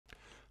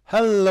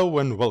Hello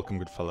and welcome,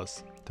 good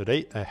fellas.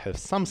 Today I have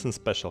something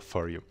special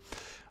for you.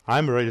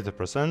 I'm ready to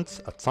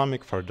present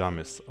Atomic for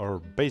Dummies, or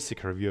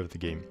basic review of the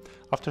game.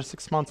 After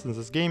 6 months in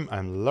this game, I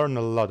learned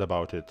a lot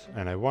about it,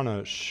 and I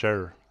wanna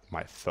share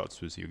my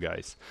thoughts with you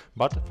guys.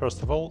 But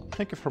first of all,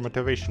 thank you for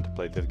motivation to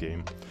play this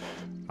game.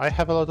 I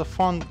have a lot of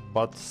fun,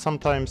 but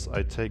sometimes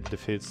I take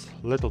defeats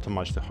little too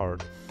much to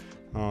heart.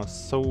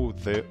 So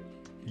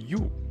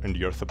you and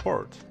your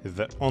support is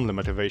the only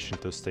motivation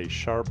to stay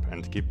sharp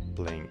and keep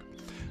playing.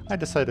 I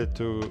decided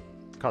to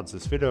cut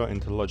this video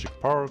into logic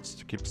parts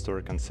to keep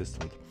story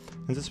consistent.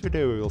 In this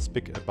video we will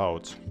speak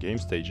about game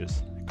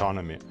stages,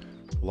 economy,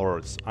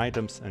 lords,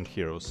 items and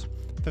heroes.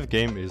 This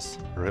game is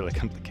really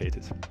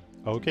complicated.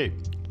 Okay,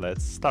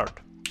 let's start.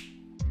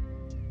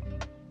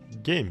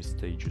 Game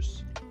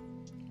stages.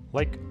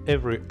 Like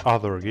every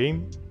other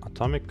game,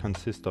 Atomic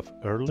consists of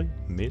early,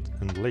 mid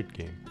and late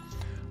game.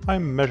 I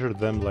measured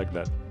them like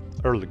that.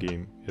 Early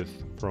game is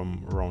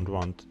from round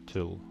 1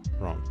 till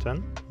round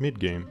 10, mid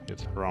game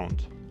is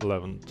round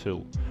 11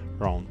 till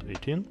round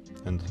 18,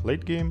 and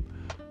late game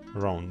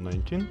round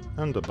 19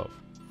 and above.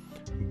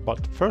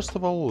 But first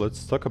of all,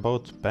 let's talk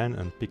about ban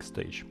and pick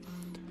stage.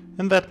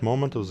 In that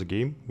moment of the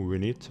game, we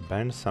need to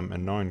ban some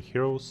annoying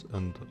heroes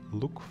and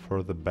look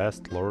for the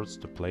best lords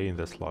to play in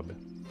this lobby.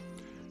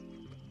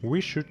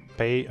 We should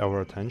pay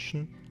our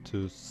attention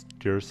to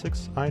tier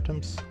 6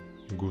 items,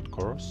 good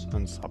cores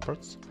and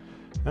supports,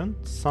 and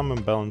some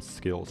imbalanced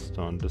skills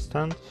to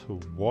understand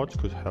what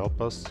could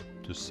help us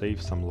to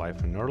save some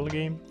life in early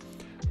game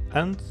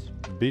and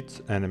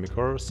beat enemy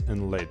cores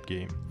in late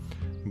game,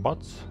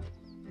 but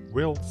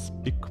we'll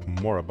speak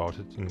more about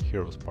it in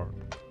heroes part.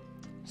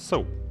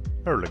 So,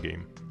 early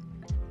game.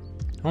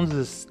 On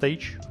this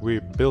stage we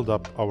build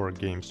up our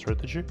game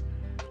strategy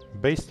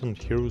based on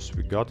heroes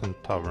we got in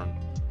Tavern,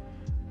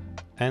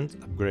 and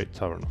upgrade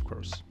Tavern of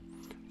course.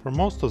 For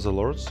most of the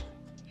lords,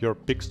 your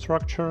pick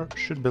structure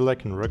should be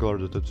like in regular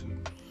Dota 2.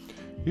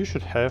 You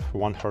should have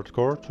one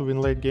hardcore to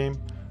win late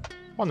game,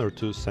 one or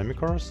two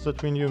semi-cores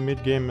that win you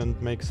mid game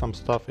and make some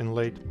stuff in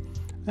late,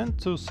 and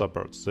two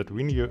supports that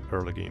win you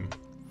early game,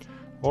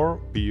 or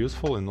be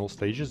useful in all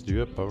stages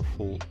due to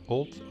powerful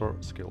ult or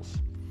skills.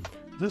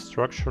 This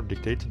structure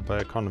dictated by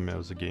economy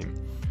of the game,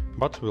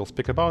 but we'll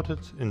speak about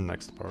it in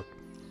next part.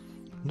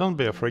 Don't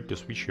be afraid to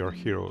switch your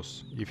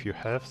heroes if you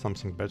have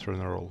something better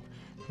in a role.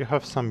 You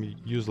have some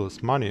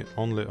useless money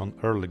only on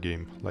early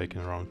game, like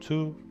in round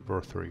 2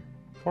 or 3,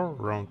 or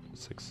round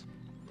 6.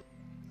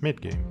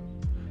 Mid game.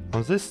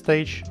 On this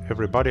stage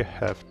everybody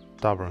have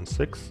Tavern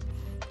 6,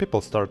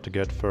 people start to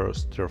get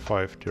first tier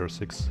 5, tier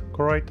 6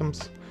 core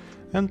items,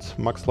 and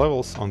max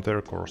levels on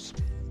their cores.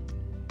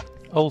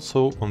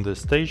 Also on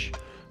this stage,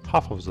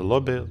 half of the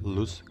lobby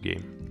lose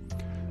game.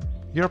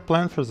 Your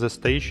plan for this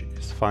stage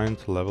is find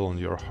level on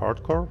your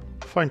hardcore,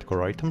 find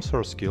core items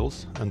or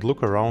skills, and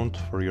look around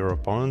for your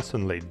opponents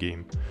in late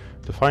game,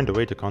 to find a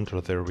way to counter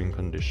their win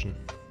condition.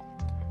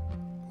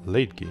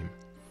 Late game.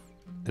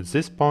 At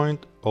this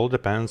point all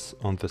depends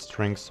on the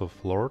strengths of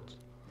Lord,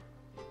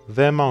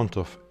 the amount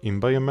of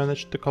imba you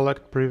managed to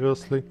collect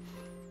previously,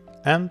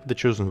 and the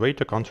chosen way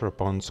to counter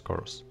opponent's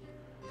cores.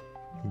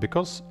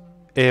 Because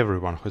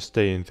everyone who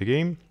stay in the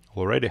game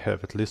already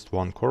have at least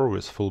one core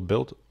with full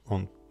build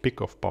on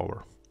peak of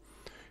power.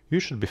 You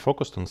should be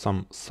focused on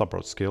some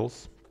support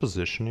skills,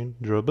 positioning,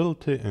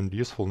 durability and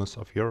usefulness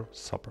of your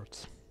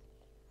supports.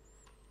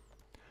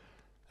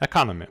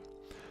 Economy.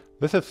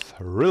 This is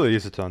really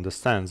easy to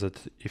understand that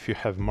if you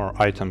have more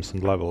items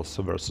and levels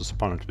versus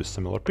opponent with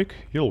similar pick,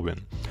 you'll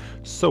win.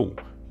 So,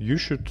 you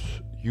should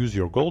use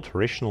your gold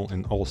rational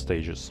in all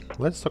stages.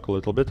 Let's talk a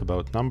little bit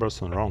about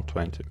numbers on round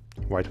 20.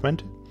 Why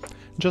 20?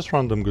 Just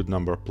random good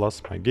number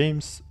plus my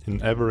games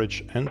in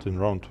average and in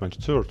round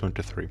 22 or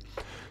 23.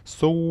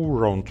 So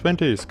round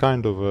 20 is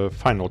kind of a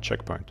final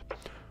checkpoint.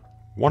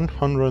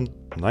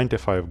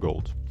 195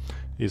 gold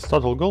is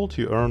total gold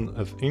you earn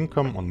as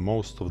income on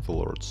most of the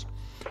lords.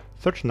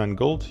 39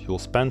 gold you'll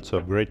spend to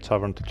upgrade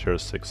Tavern to tier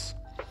 6.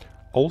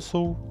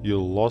 Also,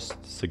 you lost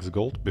 6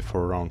 gold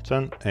before round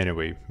 10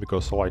 anyway,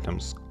 because all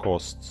items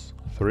costs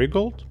 3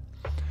 gold,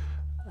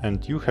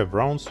 and you have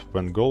rounds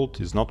when gold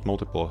is not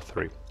multiple of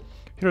 3.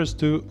 Here is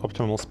 2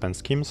 optimal spend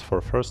schemes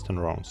for first 10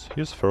 rounds.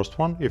 Use first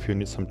one if you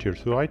need some tier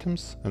 2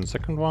 items, and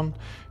second one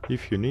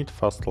if you need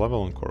fast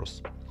level on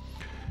course.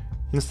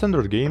 In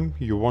standard game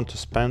you want to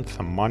spend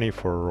some money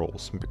for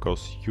rolls,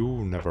 because you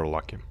never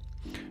lucky.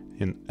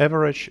 In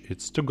average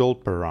it's 2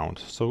 gold per round,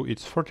 so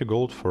it's 40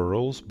 gold for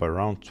rolls by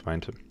round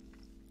 20.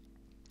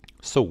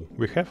 So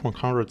we have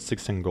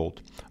 116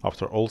 gold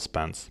after all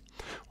spends.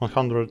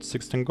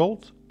 116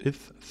 gold is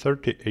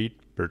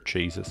 38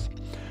 purchases.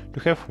 To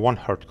have one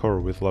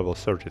hardcore with level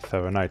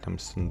 37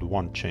 items and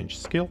one change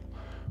skill,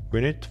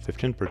 we need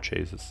 15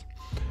 purchases.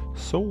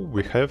 So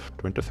we have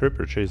 23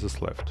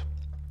 purchases left.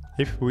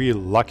 If we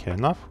lucky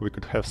enough, we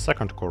could have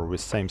second core with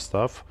same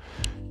stuff.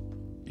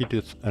 It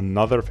is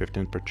another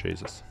 15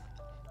 purchases.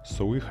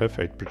 So we have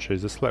 8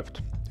 purchases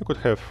left. You could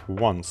have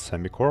one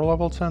semi-core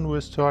level 10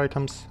 with 2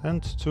 items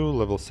and 2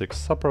 level 6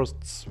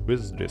 supports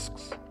with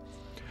discs.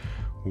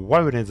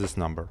 Why we need this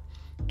number?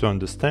 To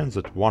understand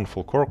that one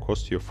full core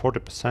costs you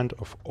 40%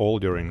 of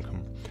all your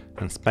income,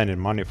 and spending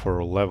money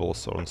for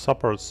levels on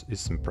supports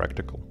is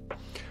impractical.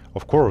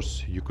 Of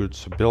course, you could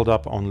build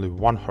up only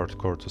one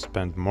hardcore to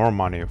spend more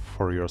money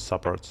for your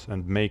supports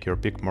and make your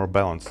pick more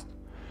balanced.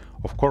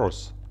 Of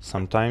course,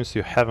 sometimes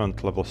you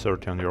haven't level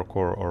 30 on your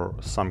core or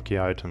some key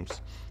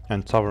items,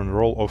 and Tavern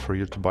Roll offer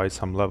you to buy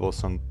some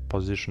levels on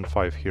position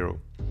 5 hero.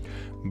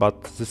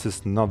 But this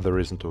is not the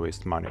reason to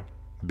waste money.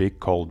 Be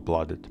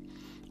cold-blooded.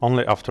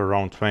 Only after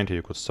round 20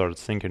 you could start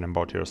thinking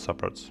about your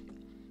supports.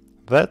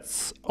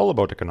 That's all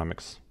about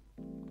economics.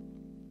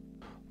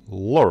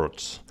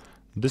 Lords.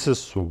 This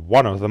is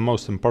one of the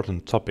most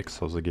important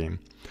topics of the game,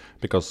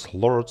 because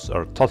lords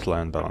are totally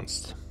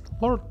unbalanced.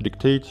 Lords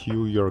dictate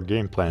you your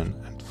game plan,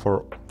 and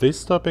for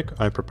this topic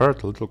I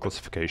prepared a little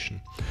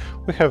classification.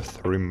 We have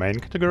 3 main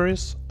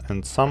categories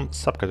and some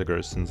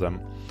subcategories in them.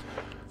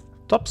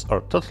 Tops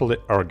are totally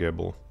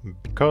arguable,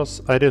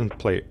 because I didn't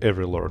play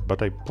every lord,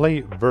 but I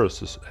play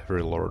versus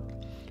every lord.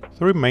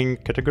 3 main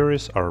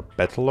categories are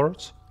battle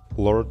lords,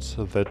 lords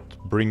that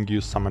bring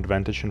you some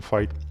advantage in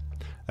fight,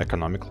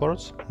 economic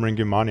lords, bring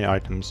you money,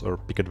 items or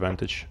pick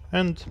advantage,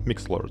 and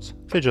mixed lords,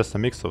 they're just a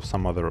mix of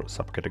some other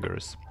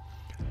subcategories.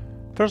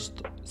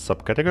 First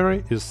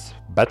subcategory is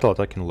battle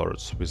attacking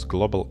lords with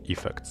global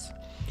effects.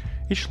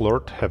 Each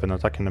lord have an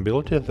attacking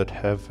ability that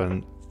have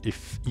an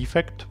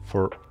effect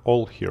for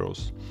all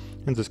heroes.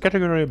 In this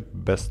category,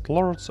 best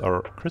lords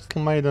are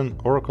Crystal Maiden,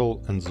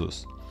 Oracle and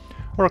Zeus.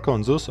 Oracle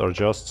and Zeus are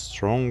just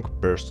strong,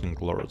 bursting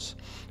lords,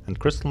 and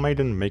Crystal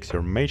Maiden makes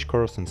your mage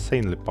cores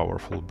insanely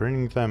powerful,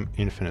 bringing them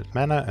infinite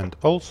mana and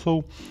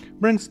also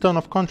brings Stone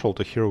of Control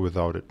to hero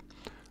without it.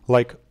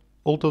 Like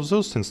ult of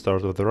Zeus in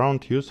start of the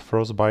round, use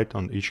Frostbite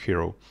on each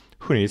hero.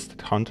 Who needs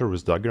that Hunter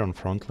with Dagger on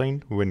front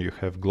lane when you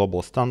have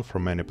global stun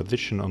from any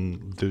position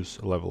on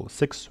Zeus level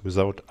 6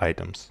 without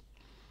items?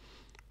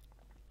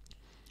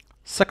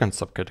 Second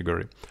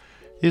subcategory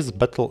is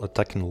battle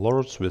attacking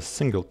lords with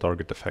single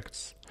target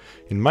effects.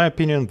 In my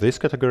opinion, this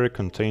category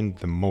contained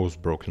the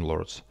most broken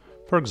lords.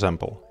 For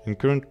example, in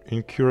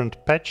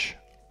current patch,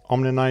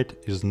 Omni Knight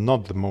is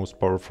not the most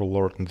powerful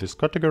lord in this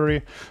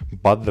category,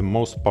 but the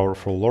most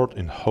powerful lord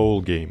in whole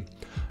game.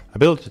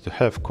 Ability to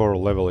have core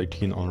level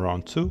 18 on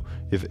round 2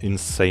 is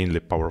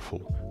insanely powerful.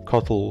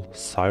 Kotl,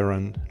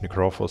 Siren,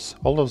 Necrophos,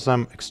 all of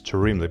them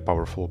extremely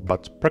powerful,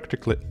 but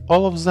practically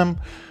all of them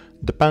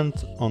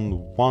depend on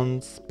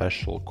one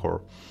special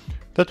core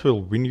that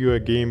will win you a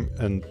game,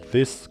 and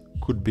this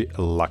could be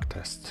a luck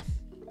test.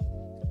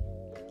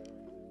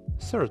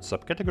 Third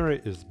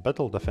subcategory is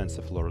battle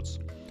defensive lords.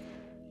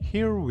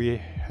 Here we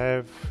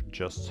have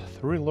just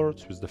 3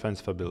 lords with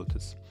defensive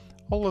abilities.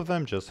 All of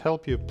them just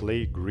help you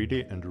play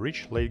greedy and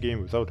reach late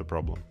game without a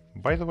problem.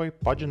 By the way,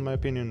 Pudge in my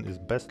opinion is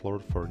best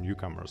lord for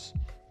newcomers,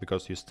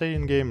 because you stay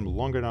in game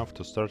long enough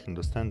to start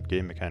understand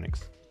game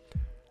mechanics.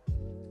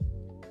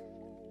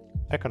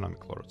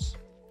 Economic lords.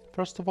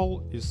 First of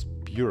all is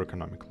pure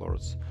economic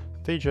lords.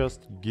 They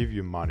just give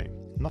you money,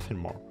 nothing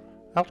more.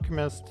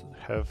 Alchemists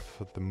have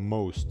the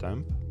most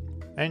temp,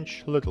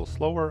 Ench little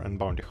slower, and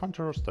Bounty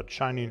Hunters start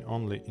shining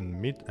only in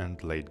mid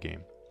and late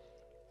game.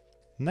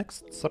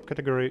 Next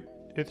subcategory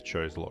is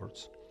Choice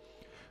Lords.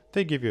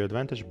 They give you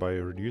advantage by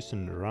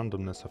reducing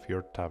randomness of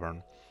your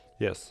tavern.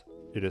 Yes,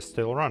 it is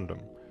still random,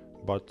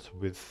 but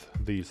with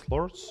these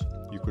lords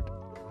you could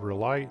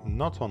rely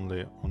not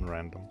only on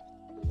random.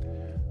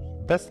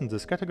 Best in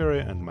this category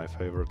and my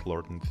favorite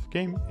lord in this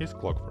game is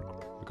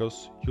Clockwork,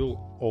 because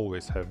you'll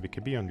always have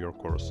BKB on your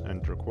course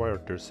and require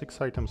tier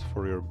 6 items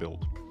for your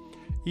build,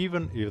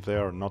 even if they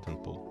are not in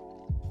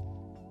pool.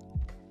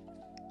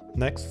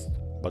 Next,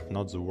 but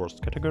not the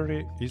worst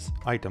category, is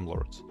Item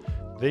Lords.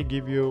 They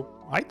give you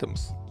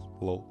items,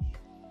 lol.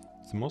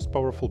 The most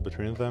powerful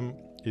between them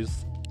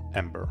is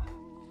Ember.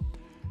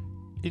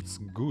 It's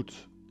good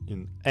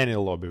in any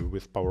lobby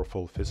with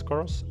powerful fizz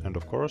cores, and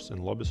of course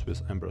in lobbies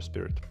with Ember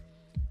Spirit.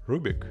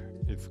 Rubik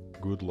is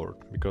good lord,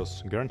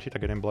 because guaranteed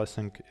Again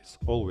Blessing is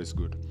always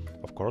good,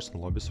 of course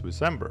in lobbies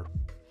with Ember.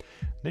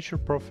 Nature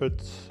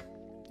Prophet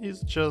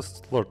is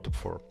just lord top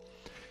 4.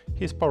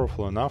 He is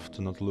powerful enough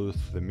to not lose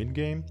the mid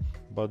game,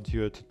 but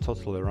due to a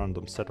totally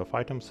random set of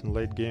items in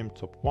late game,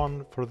 top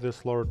 1 for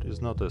this lord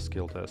is not a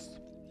skill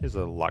test, it's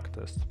a luck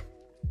test.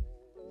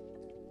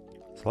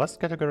 The last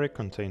category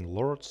contains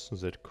lords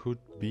that could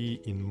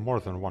be in more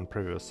than one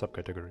previous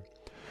subcategory.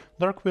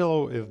 Dark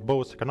Willow is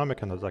both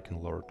economic and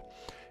attacking lord,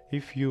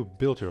 if you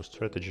build your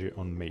strategy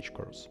on mage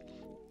cores.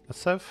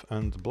 SF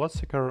and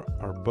Bloodseeker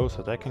are both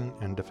attacking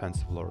and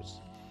defensive lords.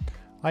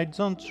 I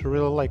don't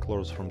really like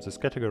lords from this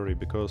category,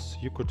 because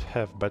you could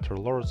have better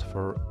lords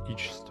for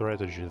each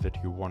strategy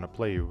that you wanna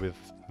play with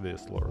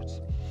these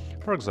lords.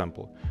 For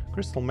example,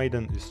 Crystal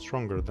Maiden is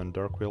stronger than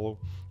Dark Willow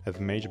as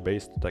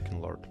mage-based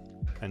attacking lord,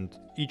 and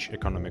each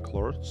economic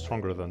lord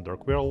stronger than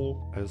Dark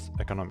Willow as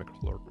economic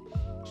lord.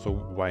 So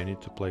why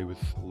need to play with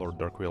Lord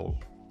Dark Willow?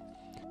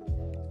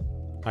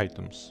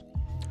 Items.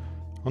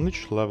 On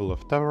each level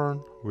of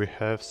tavern we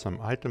have some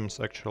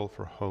items actual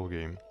for whole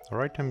game,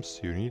 or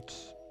items you need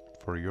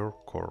for your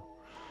core.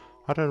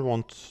 I don't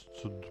want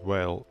to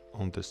dwell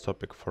on this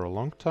topic for a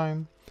long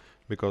time,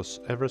 because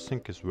everything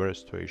is very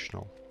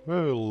situational. We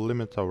will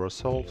limit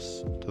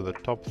ourselves to the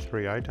top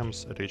 3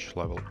 items at each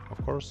level,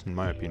 of course, in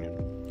my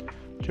opinion.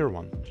 Tier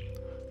 1.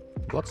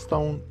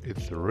 Bloodstone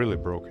is really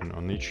broken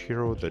on each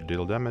hero that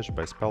deal damage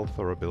by spells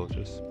or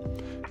abilities.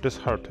 It is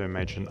hard to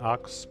imagine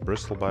Axe,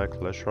 Bristleback,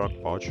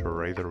 Leshrac, Pouch or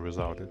Raider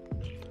without it.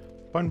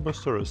 Point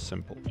booster is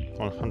simple,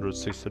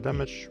 160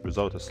 damage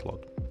without a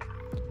slot.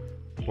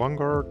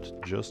 Vanguard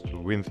just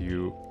wins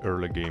you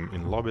early game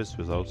in lobbies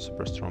without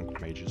super strong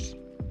mages.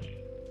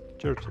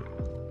 Tier 2.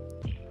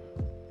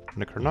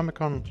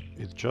 Necronomicon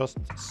is just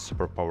a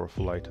super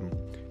powerful item.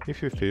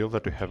 If you feel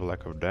that you have a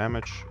lack of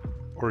damage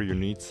or you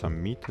need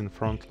some meat in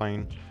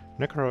frontline,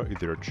 Necro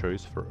is your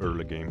choice for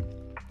early game.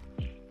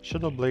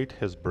 Shadowblade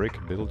has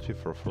breakability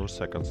for 4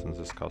 seconds in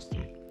this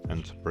custom,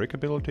 and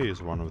breakability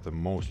is one of the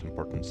most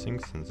important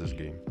things in this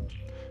game.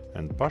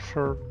 And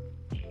Basher,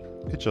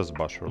 it's just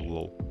Basher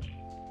lol.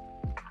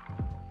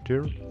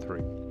 Tier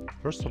 3.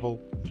 First of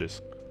all,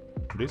 Disc.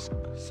 Disc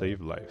save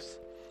lives.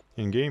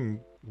 In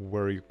game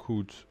where you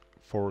could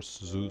force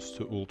Zeus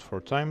to ult 4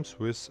 times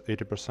with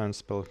 80%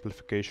 spell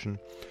amplification,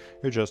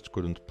 you just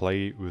couldn't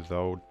play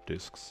without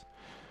discs.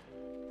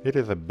 It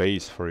is a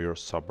base for your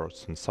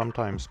supports and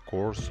sometimes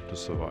cores to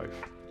survive.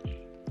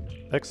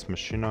 Ex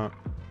Machina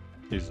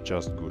is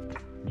just good,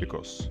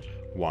 because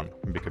 1.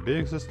 BKB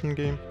exists in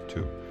game,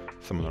 2.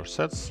 Similar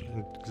sets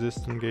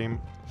exist in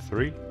game,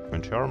 3.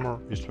 20 armor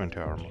is 20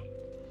 armor.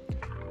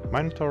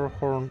 Minotaur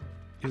Horn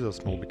is a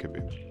small BKB.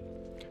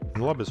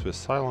 In lobbies with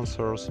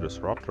silencers,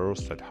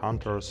 disruptors, dead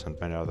hunters and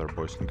many other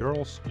boys and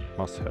girls,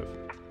 must have.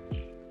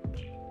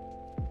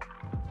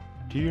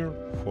 Tier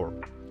 4.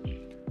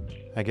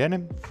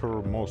 Again,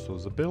 for most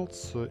of the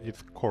builds,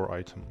 it's core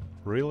item,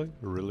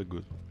 really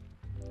good.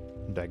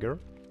 Dagger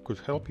could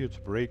help you to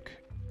break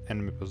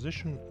enemy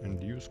position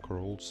and use core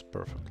ults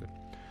perfectly.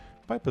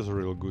 Pipe is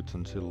real good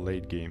until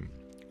late game.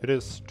 It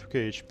is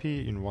 2k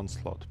HP in 1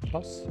 slot,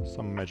 plus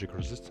some magic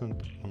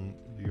resistant on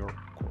your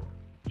core.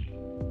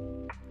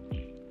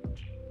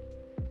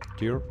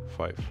 Tier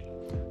 5.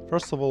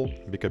 First of all,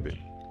 BKB.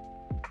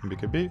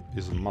 BKB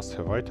is a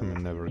must-have item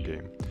in every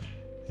game.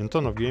 In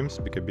ton of games,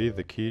 BKB is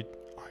the key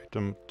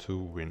item to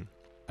win,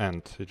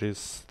 and it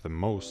is the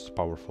most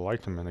powerful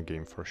item in a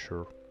game for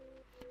sure.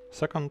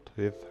 Second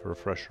is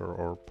Refresher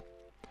Orb.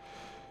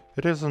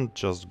 It isn't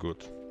just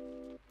good,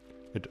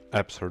 it's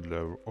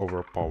absurdly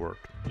overpowered.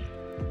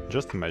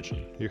 Just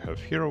imagine, you have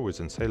hero with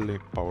insanely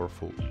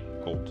powerful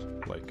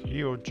ult, like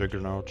EO,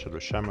 Juggernaut, Shadow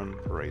Shaman,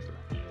 Raider.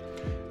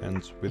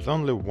 And with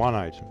only one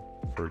item,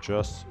 for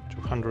just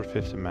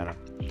 250 mana,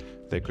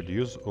 they could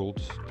use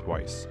ult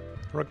twice,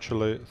 or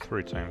actually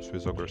 3 times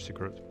with Ogre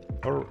Secret,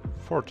 or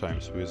 4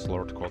 times with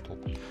Lord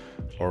Kotal,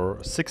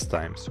 or 6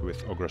 times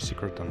with Ogre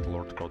Secret and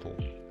Lord Kotal.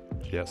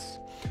 Yes,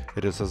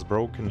 it is as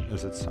broken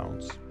as it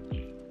sounds.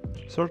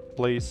 Third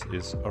place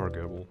is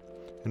arguable.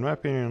 In my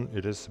opinion,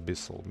 it is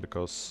Abyssal,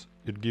 because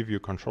it gives you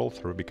control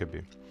through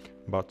BKB.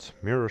 But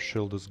Mirror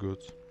Shield is good,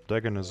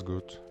 Dagon is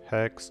good,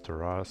 Hex,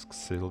 Tarask,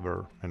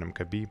 Silver and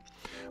MKB.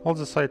 All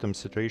these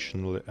items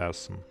situationally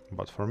awesome,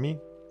 but for me,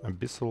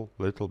 Abyssal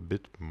little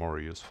bit more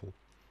useful.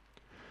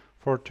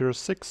 For tier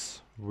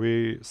 6,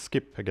 we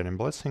skip Again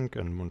Blessing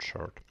and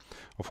Moonshard.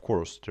 Of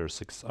course, tier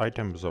 6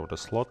 item without a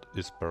slot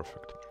is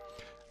perfect.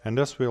 And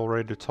as we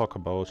already talked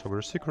about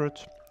Ogre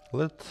Secret,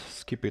 let's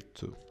skip it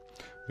too,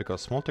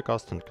 because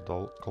multicast and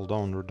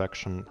cooldown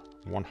reduction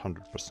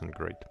 100%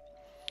 great.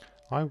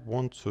 I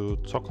want to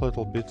talk a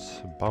little bit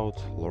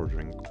about Lord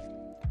Ring.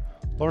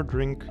 Lord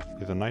Ring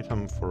is an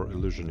item for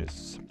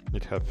illusionists.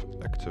 It have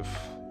active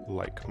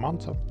like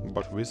Manta,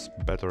 but with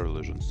better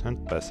illusions, and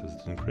passives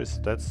that increase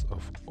stats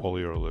of all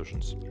your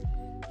illusions.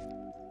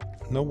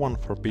 No one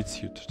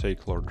forbids you to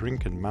take Lord Ring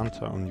and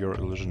Manta on your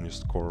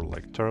illusionist core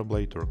like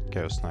Terrorblade or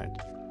Chaos Knight.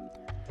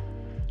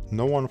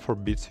 No one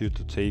forbids you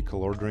to take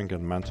Lord Ring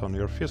and Manta on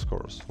your Fizz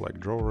cores like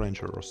Draw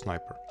Ranger or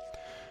Sniper.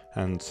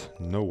 And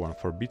no one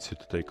forbids you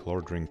to take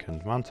Lord Ring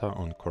and Manta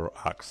on core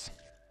Axe.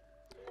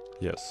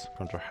 Yes,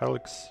 Contra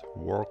Helix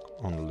work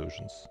on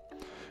illusions.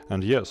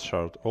 And yes,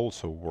 Shard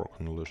also work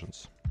on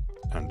illusions.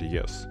 And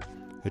yes,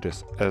 it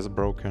is as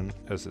broken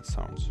as it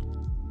sounds.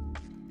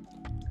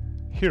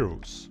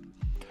 Heroes.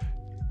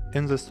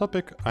 In this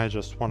topic, I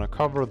just wanna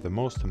cover the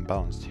most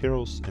imbalanced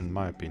heroes in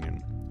my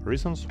opinion,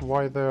 reasons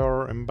why they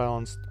are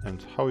imbalanced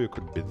and how you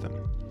could beat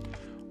them.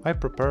 I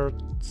prepared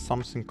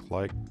something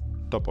like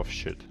top of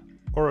shit,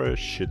 or a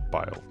shit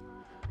pile.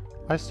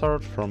 I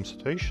start from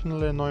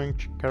situationally annoying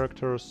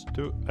characters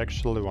to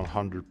actually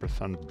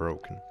 100%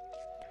 broken.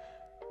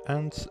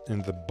 And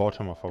in the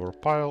bottom of our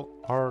pile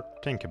are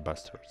tanky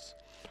bastards.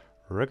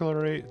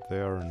 Regularly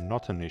they are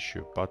not an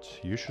issue, but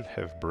you should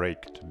have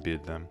break to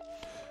beat them.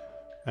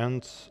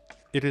 And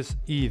it is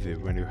easy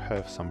when you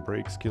have some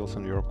break skills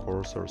in your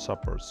cores or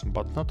supports,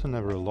 but not in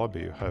every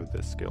lobby you have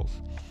these skills.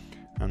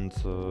 And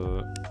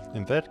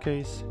in that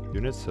case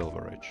you need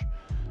Silver Edge.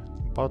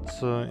 But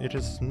it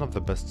is not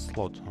the best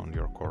slot on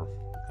your core,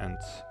 and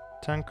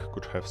tank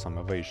could have some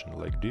evasion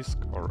like Disc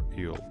or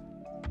Eel.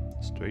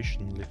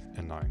 situationally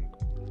annoying.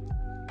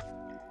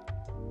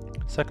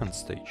 Second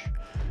stage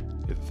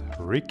is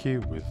Ricky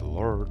with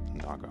Lord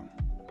Naga.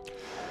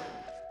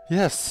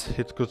 Yes,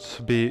 it could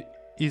be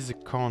easy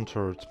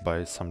countered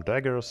by some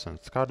daggers and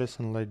Scuddies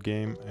in late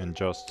game and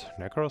just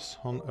necros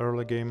on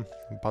early game,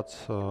 but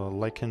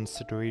like in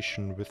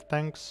situation with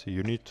tanks,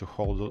 you need to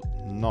hold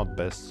not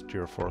best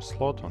tier 4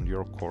 slot on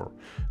your core,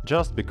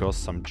 just because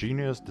some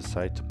genius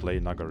decide to play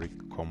Naga Rick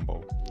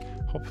combo.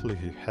 Hopefully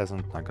he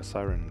hasn't Naga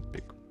Siren in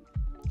pick.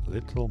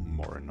 Little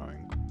more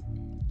annoying.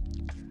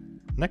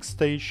 Next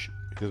stage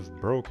is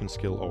broken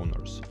skill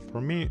owners.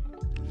 For me,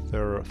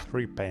 there are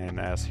 3 pain in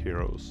ass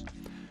heroes: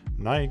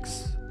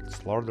 Nyx,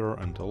 Slaughter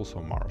and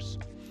also Mars.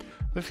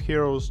 These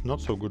heroes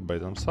not so good by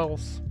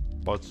themselves,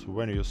 but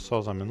when you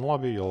saw them in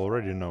lobby you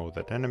already know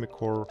that enemy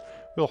core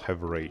will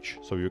have rage,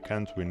 so you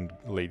can't win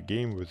late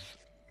game with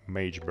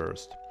mage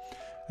burst.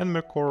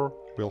 Enemy core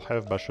will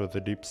have Bash with the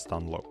Deep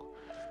stun lock,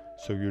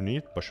 so you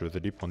need Bash with the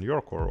Deep on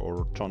your core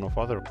or ton of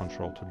other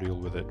control to deal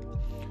with it.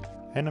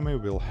 Enemy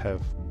will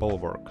have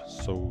Bulwark,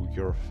 so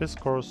your fizz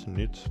cores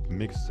need to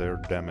mix their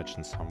damage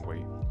in some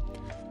way.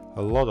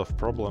 A lot of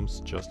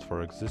problems just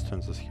for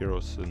existence as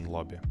heroes in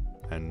lobby.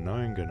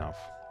 Annoying enough.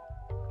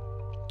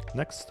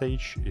 Next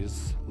stage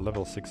is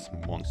level 6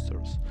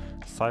 monsters: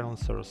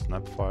 Silencer,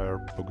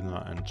 Snapfire,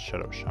 Pugna and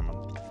Shadow Shaman.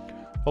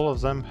 All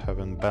of them have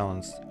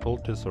imbalanced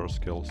ultis or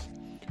skills.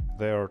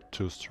 They are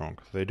too strong.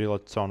 They deal a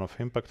ton of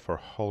impact for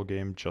whole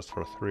game just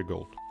for 3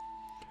 gold.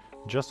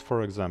 Just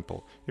for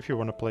example, if you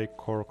wanna play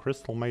core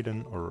Crystal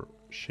Maiden or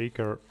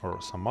Shaker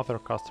or some other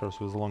casters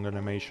with long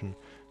animation,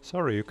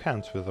 sorry, you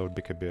can't without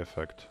BKB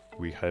effect.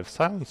 We have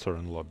Silencer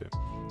in lobby,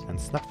 and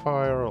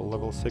Snapfire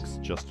level 6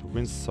 just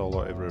wins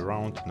solo every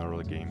round in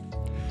early game.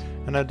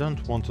 And I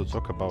don't want to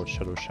talk about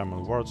Shadow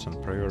Shaman wards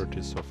and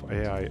priorities of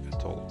AI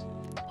at all.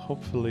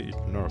 Hopefully it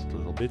nerfed a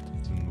little bit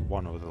in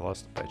one of the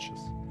last patches.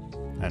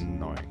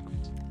 Annoying.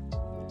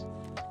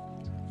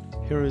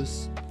 Here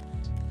is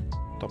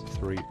top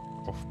 3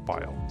 of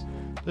Pile.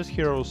 These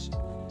heroes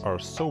are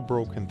so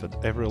broken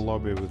that every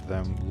lobby with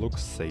them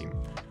looks same.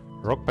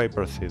 Rock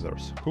paper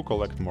scissors, who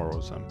collect more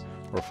of them,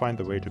 or find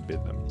a way to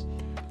beat them.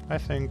 I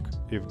think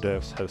if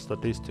devs have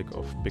statistic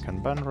of pick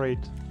and ban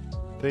rate,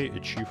 they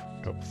achieve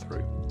top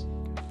 3.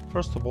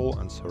 First of all,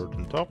 and third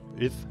and top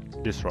is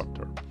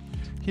Disruptor.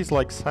 He's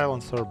like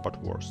Silencer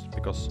but worse,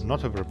 because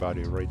not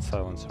everybody rates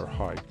Silencer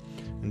high,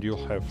 and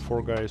you'll have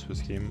 4 guys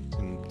with him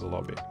in the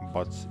lobby,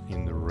 but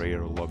in the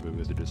rare lobby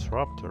with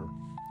Disruptor,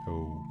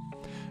 oh,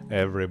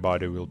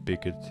 everybody will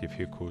pick it if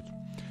he could.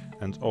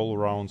 And all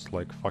rounds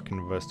like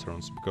fucking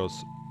westerns,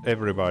 because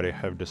everybody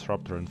have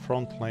Disruptor in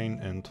front lane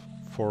and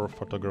 4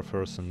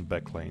 photographers in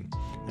back lane,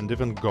 and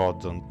even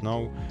God don't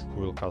know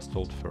who will cast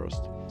ult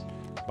first.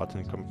 But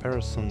in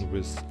comparison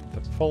with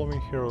the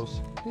following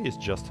heroes, he is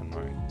just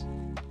annoying.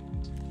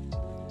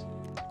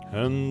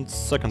 And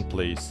second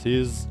place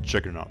is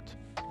Juggernaut.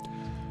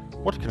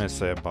 What can I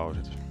say about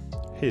it?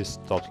 He is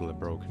totally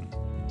broken.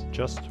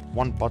 Just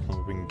one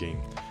button win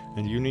game,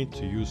 and you need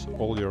to use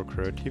all your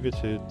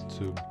creativity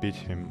to beat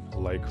him,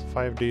 like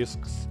 5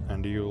 discs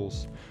and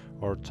euls,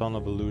 or ton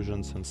of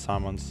illusions and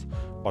summons,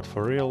 but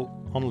for real,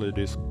 only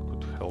this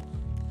could help,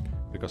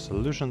 because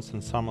illusions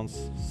and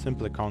summons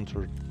simply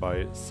countered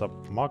by Sub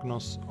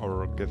Magnus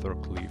or Gather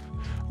Cleave,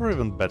 or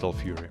even Battle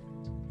Fury.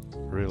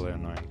 Really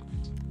annoying.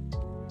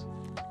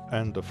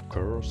 And of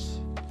course,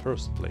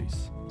 first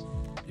place,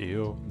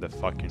 Eo the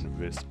fucking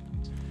Wisp.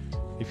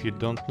 If you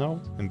don't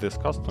know, in this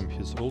custom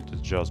his ult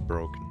is just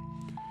broken.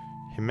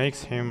 He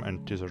makes him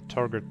and teaser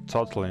target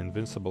totally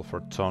invincible for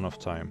a ton of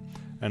time,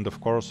 and of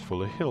course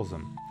fully heals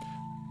them.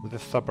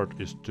 This support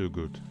is too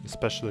good,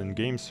 especially in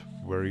games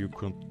where you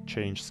could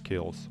change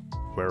skills,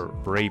 where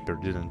Rapier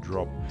didn't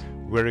drop,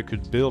 where you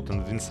could build an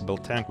invincible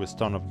tank with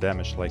ton of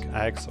damage like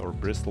Axe or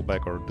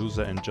Bristleback or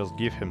Duza and just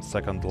give him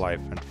second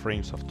life and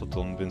frames of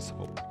total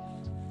invincible.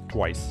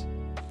 Twice,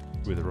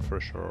 with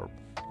Refresher Orb.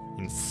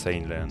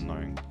 Insanely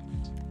annoying.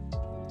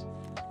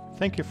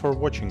 Thank you for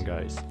watching,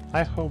 guys.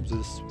 I hope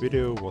this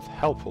video was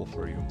helpful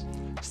for you.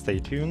 Stay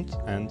tuned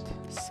and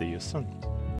see you soon.